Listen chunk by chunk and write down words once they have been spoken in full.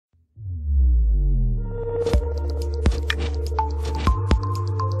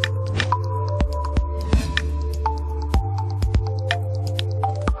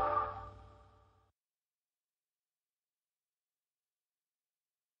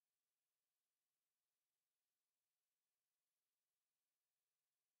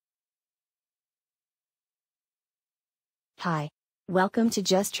Hi. Welcome to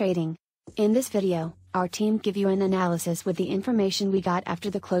Just Trading. In this video, our team give you an analysis with the information we got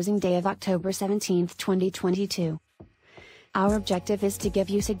after the closing day of October 17, 2022. Our objective is to give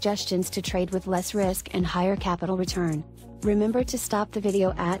you suggestions to trade with less risk and higher capital return. Remember to stop the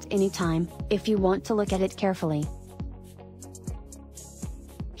video at any time, if you want to look at it carefully.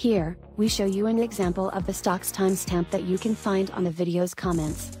 Here, we show you an example of the stock's timestamp that you can find on the video's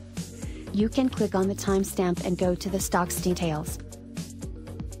comments. You can click on the timestamp and go to the stock's details.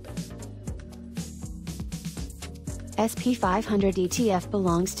 SP500 ETF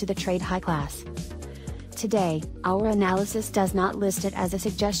belongs to the trade high class. Today, our analysis does not list it as a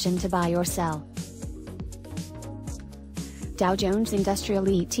suggestion to buy or sell. Dow Jones Industrial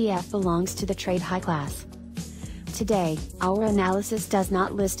ETF belongs to the trade high class. Today, our analysis does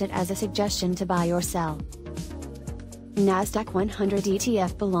not list it as a suggestion to buy or sell. Nasdaq 100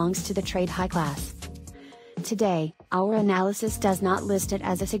 ETF belongs to the trade high class. Today, our analysis does not list it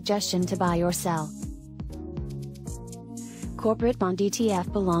as a suggestion to buy or sell. Corporate bond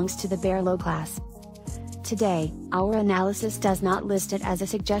ETF belongs to the bear low class. Today, our analysis does not list it as a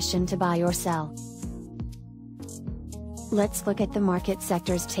suggestion to buy or sell. Let's look at the market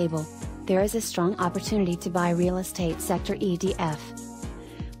sectors table. There is a strong opportunity to buy real estate sector ETF.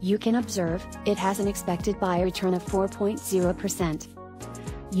 You can observe, it has an expected buy return of 4.0%.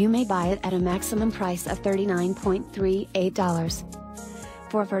 You may buy it at a maximum price of $39.38.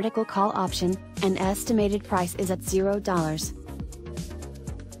 For vertical call option, an estimated price is at $0.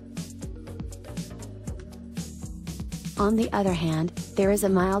 On the other hand, there is a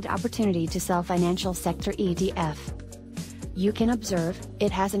mild opportunity to sell financial sector ETF. You can observe,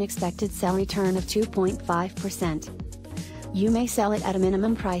 it has an expected sell return of 2.5%. You may sell it at a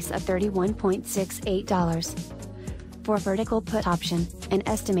minimum price of $31.68. For vertical put option, an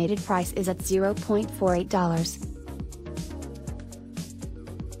estimated price is at $0.48.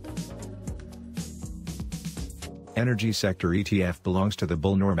 Energy sector ETF belongs to the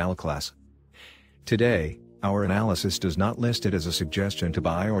bull normal class. Today, our analysis does not list it as a suggestion to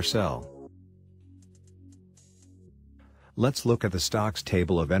buy or sell. Let's look at the stocks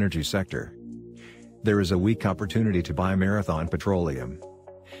table of energy sector. There is a weak opportunity to buy Marathon Petroleum.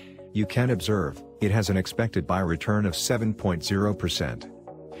 You can observe, it has an expected buy return of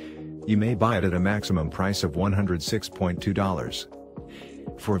 7.0%. You may buy it at a maximum price of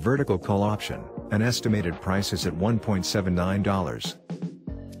 $106.2. For vertical call option, an estimated price is at $1.79.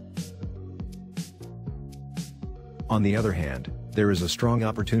 On the other hand, there is a strong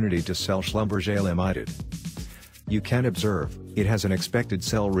opportunity to sell Schlumberger Limited. You can observe, it has an expected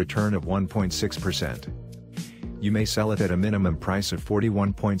sell return of 1.6%. You may sell it at a minimum price of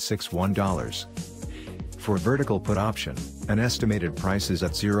 $41.61. For vertical put option, an estimated price is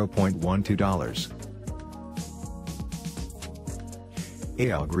at $0.12.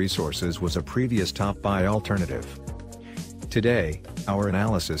 AOG Resources was a previous top buy alternative. Today, our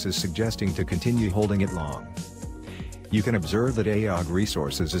analysis is suggesting to continue holding it long. You can observe that AOG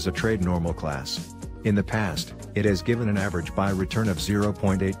Resources is a trade normal class. In the past, it has given an average buy return of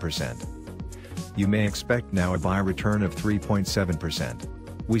 0.8%. You may expect now a buy return of 3.7%.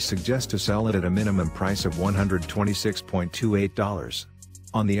 We suggest to sell it at a minimum price of $126.28.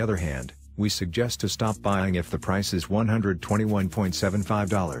 On the other hand, we suggest to stop buying if the price is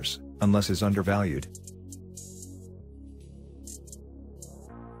 $121.75, unless is undervalued.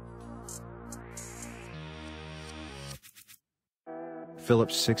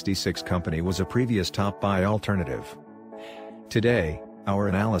 Phillips 66 Company was a previous top buy alternative. Today, our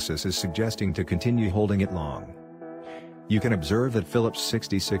analysis is suggesting to continue holding it long. You can observe that Phillips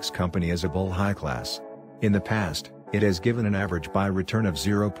 66 Company is a bull high class. In the past, it has given an average buy return of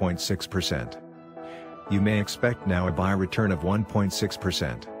 0.6%. You may expect now a buy return of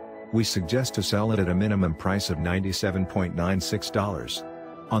 1.6%. We suggest to sell it at a minimum price of $97.96.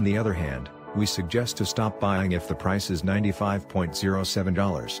 On the other hand, we suggest to stop buying if the price is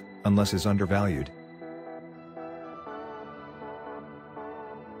 $95.07, unless is undervalued.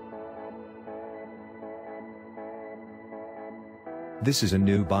 This is a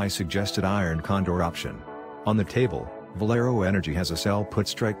new buy suggested iron condor option. On the table, Valero Energy has a sell put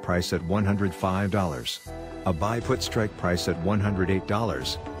strike price at $105, a buy put strike price at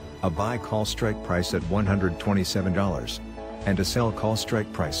 $108, a buy call strike price at $127, and a sell call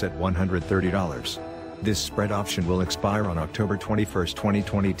strike price at $130. This spread option will expire on October 21,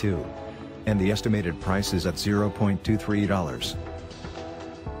 2022. And the estimated price is at $0.23.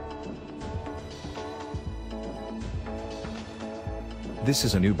 This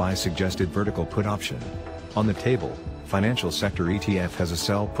is a new buy suggested vertical put option. On the table, financial sector ETF has a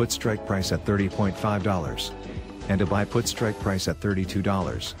sell put strike price at $30.5, and a buy put strike price at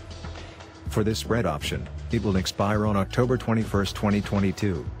 $32. For this spread option, it will expire on October 21,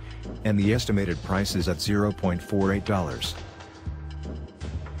 2022, and the estimated price is at $0.48.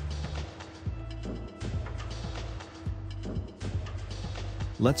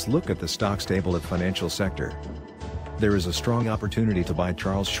 Let's look at the stocks table of financial sector. There is a strong opportunity to buy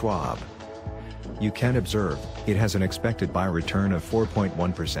Charles Schwab. You can observe, it has an expected buy return of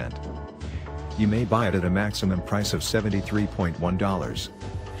 4.1%. You may buy it at a maximum price of $73.1.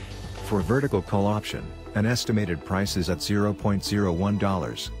 For vertical call option, an estimated price is at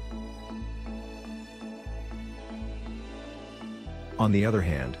 $0.01. On the other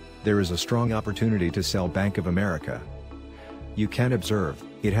hand, there is a strong opportunity to sell Bank of America. You can observe,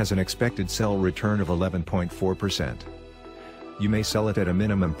 it has an expected sell return of 11.4%. You may sell it at a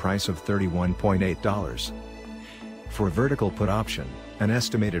minimum price of $31.8. For vertical put option, an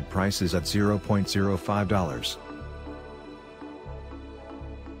estimated price is at $0.05.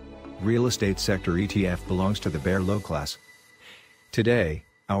 Real estate sector ETF belongs to the bear low class. Today,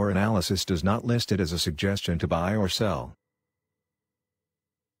 our analysis does not list it as a suggestion to buy or sell.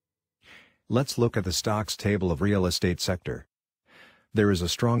 Let's look at the stocks table of real estate sector. There is a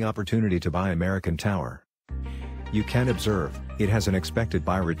strong opportunity to buy American Tower. You can observe, it has an expected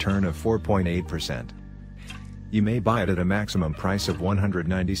buy return of 4.8%. You may buy it at a maximum price of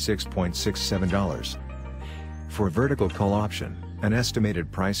 $196.67. For vertical call option, an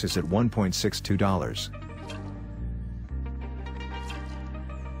estimated price is at $1.62.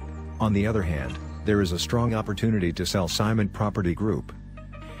 On the other hand, there is a strong opportunity to sell Simon Property Group.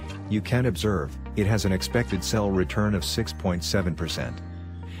 You can observe, it has an expected sell return of 6.7%.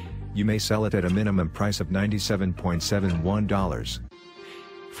 You may sell it at a minimum price of $97.71.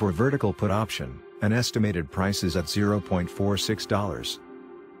 For vertical put option, an estimated price is at $0.46.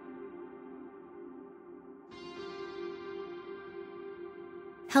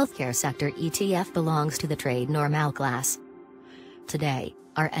 Healthcare sector ETF belongs to the trade normal class. Today,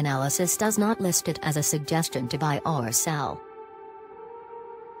 our analysis does not list it as a suggestion to buy or sell.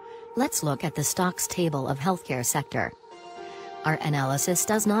 Let's look at the stocks table of healthcare sector. Our analysis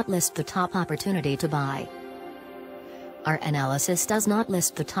does not list the top opportunity to buy. Our analysis does not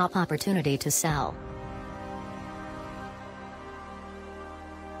list the top opportunity to sell.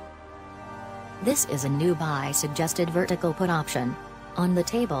 This is a new buy suggested vertical put option. On the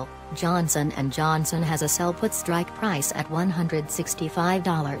table, Johnson & Johnson has a sell put strike price at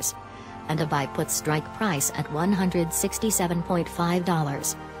 $165, and a buy put strike price at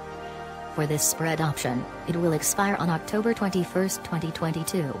 $167.5. For this spread option, it will expire on October 21,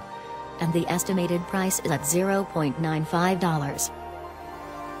 2022, and the estimated price is at $0.95.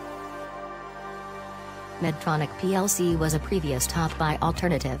 Medtronic plc was a previous top buy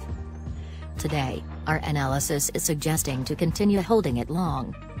alternative. Today, our analysis is suggesting to continue holding it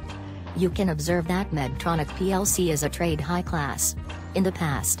long. You can observe that Medtronic plc is a trade high class. In the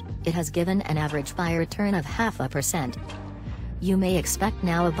past, it has given an average buy return of 0.5%. You may expect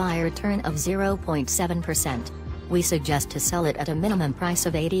now a buy return of 0.7%. We suggest to sell it at a minimum price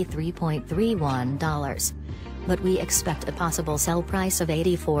of $83.31, but we expect a possible sell price of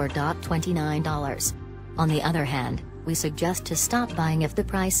 $84.29. On the other hand, we suggest to stop buying if the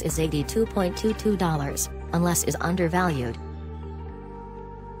price is $82.22, unless is undervalued.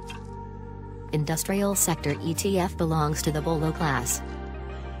 Industrial sector ETF belongs to the bull low class.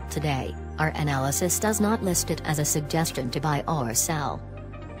 Today, our analysis does not list it as a suggestion to buy or sell.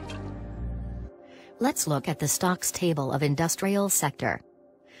 Let's look at the stocks table of industrial sector.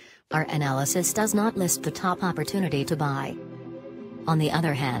 Our analysis does not list the top opportunity to buy. On the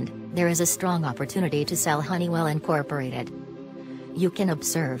other hand, there is a strong opportunity to sell Honeywell Incorporated. You can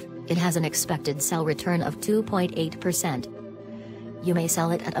observe, it has an expected sell return of 2.8%. You may sell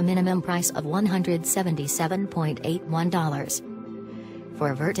it at a minimum price of $177.81.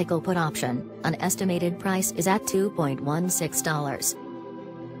 For vertical put option, an estimated price is at $2.16.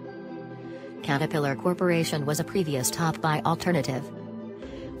 Caterpillar Corporation was a previous top buy alternative.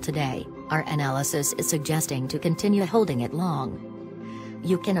 Today, our analysis is suggesting to continue holding it long.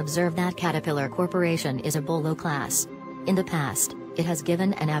 You can observe that Caterpillar Corporation is a bull low class. In the past, it has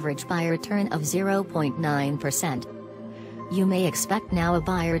given an average buy return of 0.9%. You may expect now a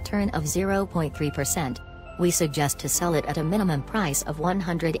buy return of 0.3%. We suggest to sell it at a minimum price of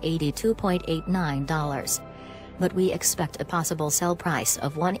 $182.89, but we expect a possible sell price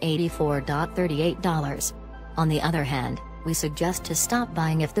of $184.38. On the other hand, we suggest to stop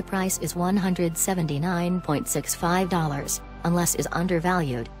buying if the price is $179.65, unless is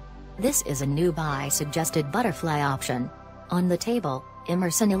undervalued. This is a new buy suggested butterfly option. On the table,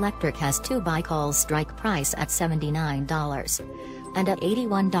 Emerson Electric has two buy calls strike price at $79 and at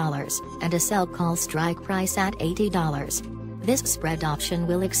 $81, and a sell call strike price at $80. This spread option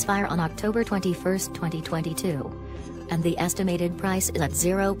will expire on October 21, 2022, and the estimated price is at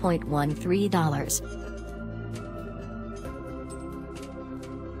 $0.13.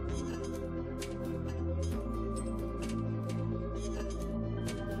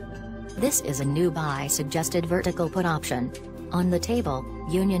 This is a new buy suggested vertical put option. On the table,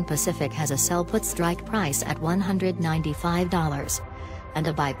 Union Pacific has a sell put strike price at $195 and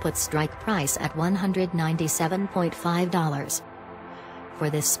a buy put strike price at $197.5. For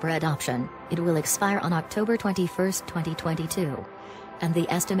this spread option, it will expire on October 21, 2022, and the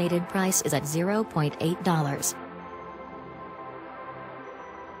estimated price is at $0.8.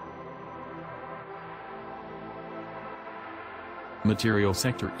 Material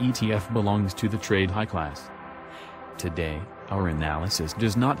sector ETF belongs to the trade high class. Today, our analysis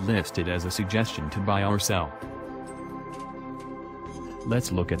does not list it as a suggestion to buy or sell.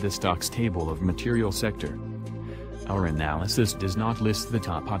 Let's look at the stocks table of material sector. Our analysis does not list the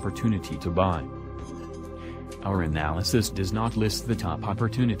top opportunity to buy. Our analysis does not list the top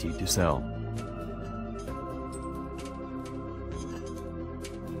opportunity to sell.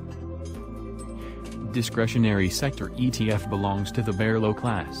 Discretionary sector ETF belongs to the bear low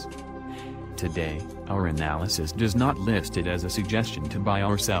class. Today, our analysis does not list it as a suggestion to buy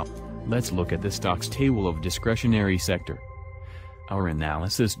or sell. Let's look at the stocks table of discretionary sector. Our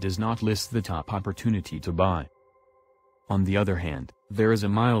analysis does not list the top opportunity to buy. On the other hand, there is a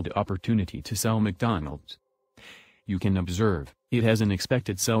mild opportunity to sell McDonald's. You can observe, it has an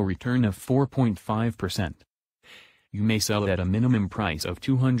expected sell return of 4.5%. You may sell it at a minimum price of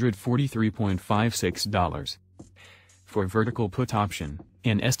 $243.56. For vertical put option,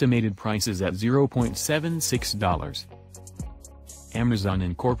 an estimated price is at $0.76. Amazon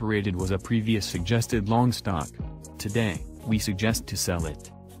Incorporated was a previous suggested long stock. Today, we suggest to sell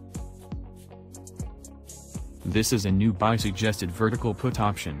it. This is a new buy suggested vertical put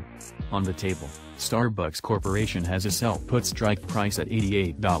option. On the table, Starbucks Corporation has a sell put strike price at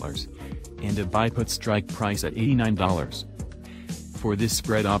 $88 and a buy put strike price at $89. For this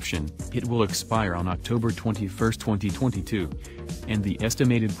spread option, it will expire on October 21, 2022, and the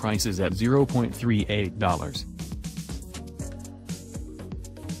estimated price is at $0.38.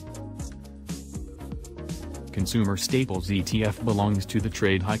 Consumer Staples ETF belongs to the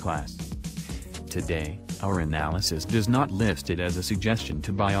trade high class. Today, our analysis does not list it as a suggestion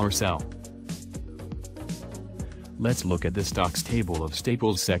to buy or sell. Let's look at the stocks table of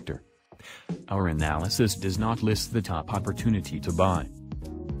Staples sector. Our analysis does not list the top opportunity to buy.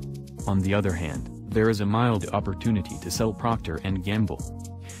 On the other hand, there is a mild opportunity to sell Procter & Gamble.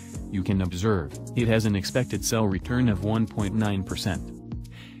 You can observe, it has an expected sell return of 1.9%.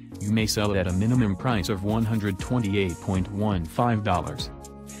 You may sell it at a minimum price of $128.15.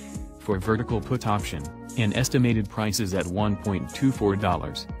 For vertical put option, an estimated price is at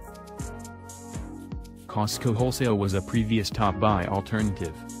 $1.24. Costco Wholesale was a previous top buy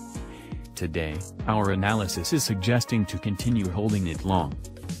alternative. Today, our analysis is suggesting to continue holding it long.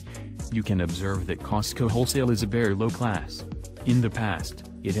 You can observe that Costco Wholesale is a bear low class. In the past,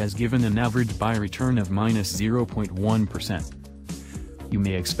 it has given an average buy return of -0.1%. You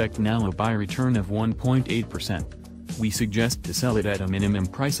may expect now a buy return of 1.8%. We suggest to sell it at a minimum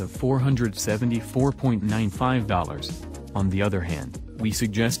price of $474.95. On the other hand, we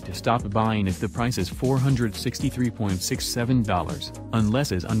suggest to stop buying if the price is $463.67,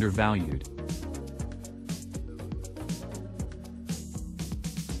 unless is undervalued.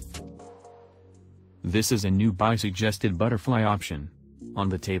 This is a new buy suggested butterfly option. On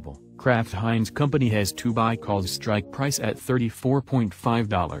the table, Kraft Heinz Company has two buy calls strike price at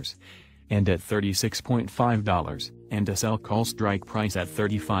 $34.5 and at $36.5, and a sell call strike price at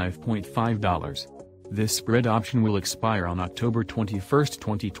 $35.5. This spread option will expire on October 21,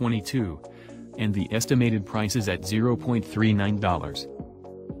 2022, and the estimated price is at $0.39.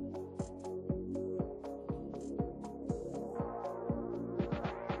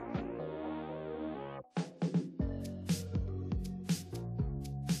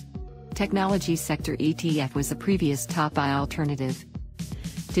 Technology sector ETF was the previous top buy alternative.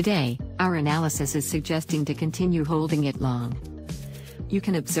 Today, our analysis is suggesting to continue holding it long. You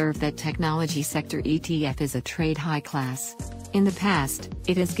can observe that technology sector ETF is a trade high class. In the past,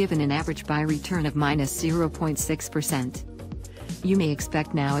 it has given an average buy return of -0.6%. You may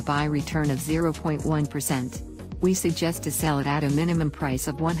expect now a buy return of 0.1%. We suggest to sell it at a minimum price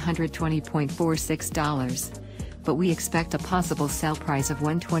of $120.46, but we expect a possible sell price of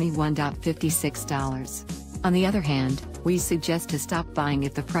 $121.56. On the other hand, we suggest to stop buying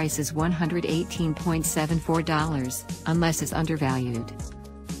if the price is $118.74, unless it's undervalued.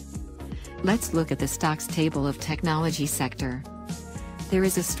 Let's look at the stocks table of technology sector. There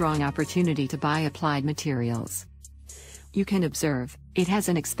is a strong opportunity to buy Applied Materials. You can observe, it has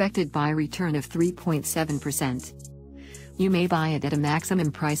an expected buy return of 3.7%. You may buy it at a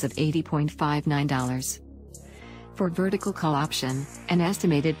maximum price of $80.59. For vertical call option, an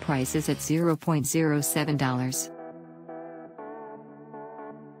estimated price is at $0.07.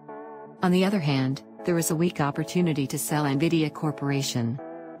 On the other hand, there is a weak opportunity to sell Nvidia Corporation.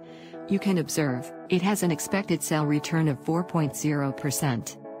 You can observe, it has an expected sell return of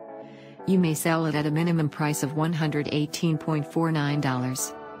 4.0%. You may sell it at a minimum price of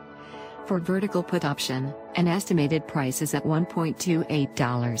 $118.49. For vertical put option, an estimated price is at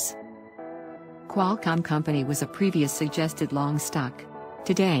 $1.28. Qualcomm Company was a previous suggested long stock.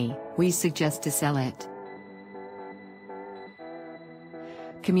 Today, we suggest to sell it.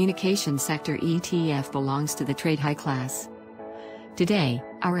 Communication sector ETF belongs to the trade high class. Today,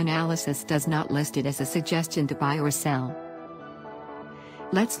 our analysis does not list it as a suggestion to buy or sell.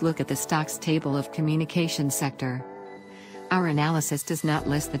 Let's look at the stocks table of communication sector. Our analysis does not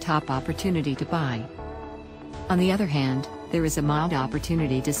list the top opportunity to buy. On the other hand, there is a mild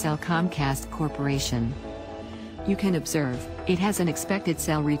opportunity to sell Comcast Corporation. You can observe, it has an expected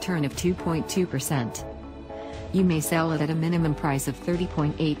sell return of 2.2%. You may sell it at a minimum price of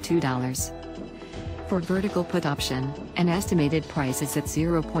 $30.82. For vertical put option, an estimated price is at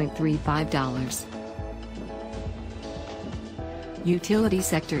 $0.35. Utility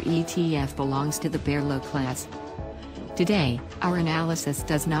sector ETF belongs to the bear low class. Today, our analysis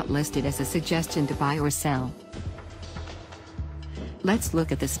does not list it as a suggestion to buy or sell. Let's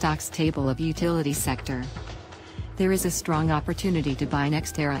look at the stocks table of utility sector. There is a strong opportunity to buy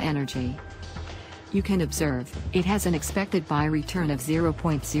NextEra Energy. You can observe, it has an expected buy return of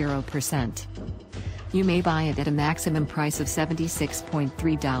 0.0%. You may buy it at a maximum price of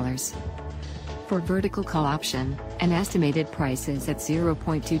 $76.3. For vertical call option, an estimated price is at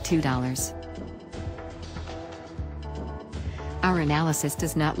 $0.22. Our analysis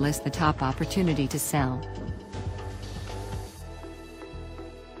does not list the top opportunity to sell.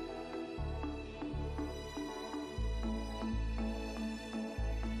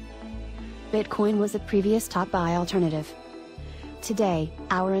 Bitcoin was a previous top buy alternative. Today,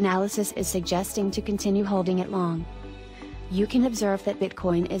 our analysis is suggesting to continue holding it long. You can observe that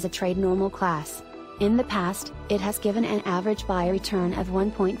Bitcoin is a trade normal class. In the past, it has given an average buy return of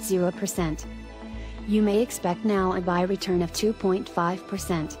 1.0%. You may expect now a buy return of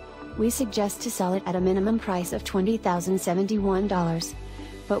 2.5%. We suggest to sell it at a minimum price of $20,071,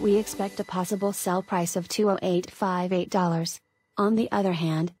 but we expect a possible sell price of $20858. On the other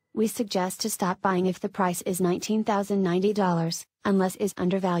hand, we suggest to stop buying if the price is $19,090, unless is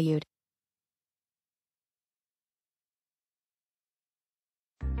undervalued.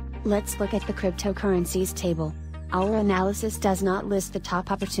 Let's look at the cryptocurrencies table. Our analysis does not list the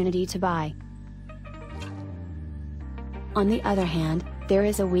top opportunity to buy. On the other hand, there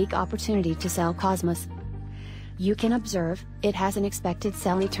is a weak opportunity to sell Cosmos. You can observe, it has an expected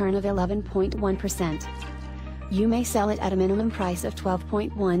sell return of 11.1%. You may sell it at a minimum price of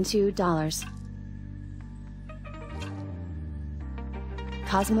 $12.12.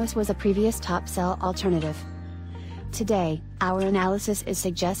 Cosmos was a previous top sell alternative. Today, our analysis is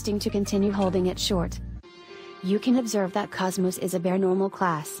suggesting to continue holding it short. You can observe that Cosmos is a bear normal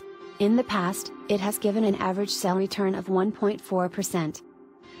class. In the past, it has given an average sell return of 1.4%.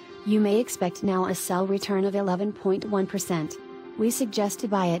 You may expect now a sell return of 11.1%. We suggest to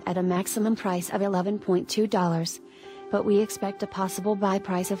buy it at a maximum price of $11.2, but we expect a possible buy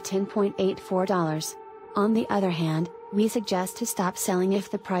price of $10.84. On the other hand, we suggest to stop selling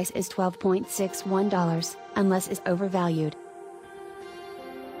if the price is $12.61, unless is overvalued.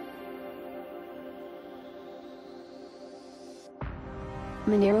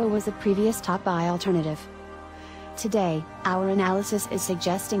 Monero was a previous top buy alternative. Today, our analysis is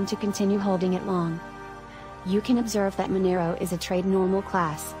suggesting to continue holding it long. You can observe that Monero is a trade normal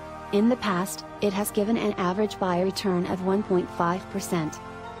class. In the past, it has given an average buy return of 1.5%.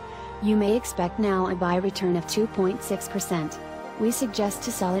 You may expect now a buy return of 2.6%. We suggest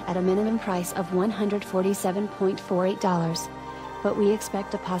to sell it at a minimum price of $147.48, but we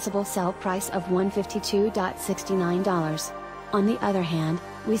expect a possible sell price of $152.69. On the other hand,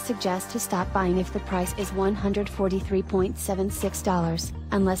 we suggest to stop buying if the price is $143.76,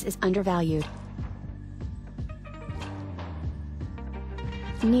 unless is undervalued.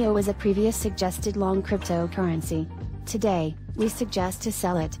 NEO is a previous suggested long cryptocurrency. Today, we suggest to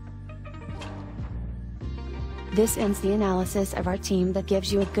sell it. This ends the analysis of our team that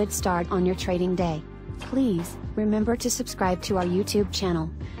gives you a good start on your trading day. Please, remember to subscribe to our YouTube channel.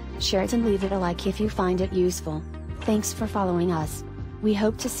 Share it and leave it a like if you find it useful. Thanks for following us. We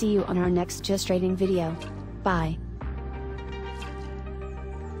hope to see you on our next JusTrading video. Bye.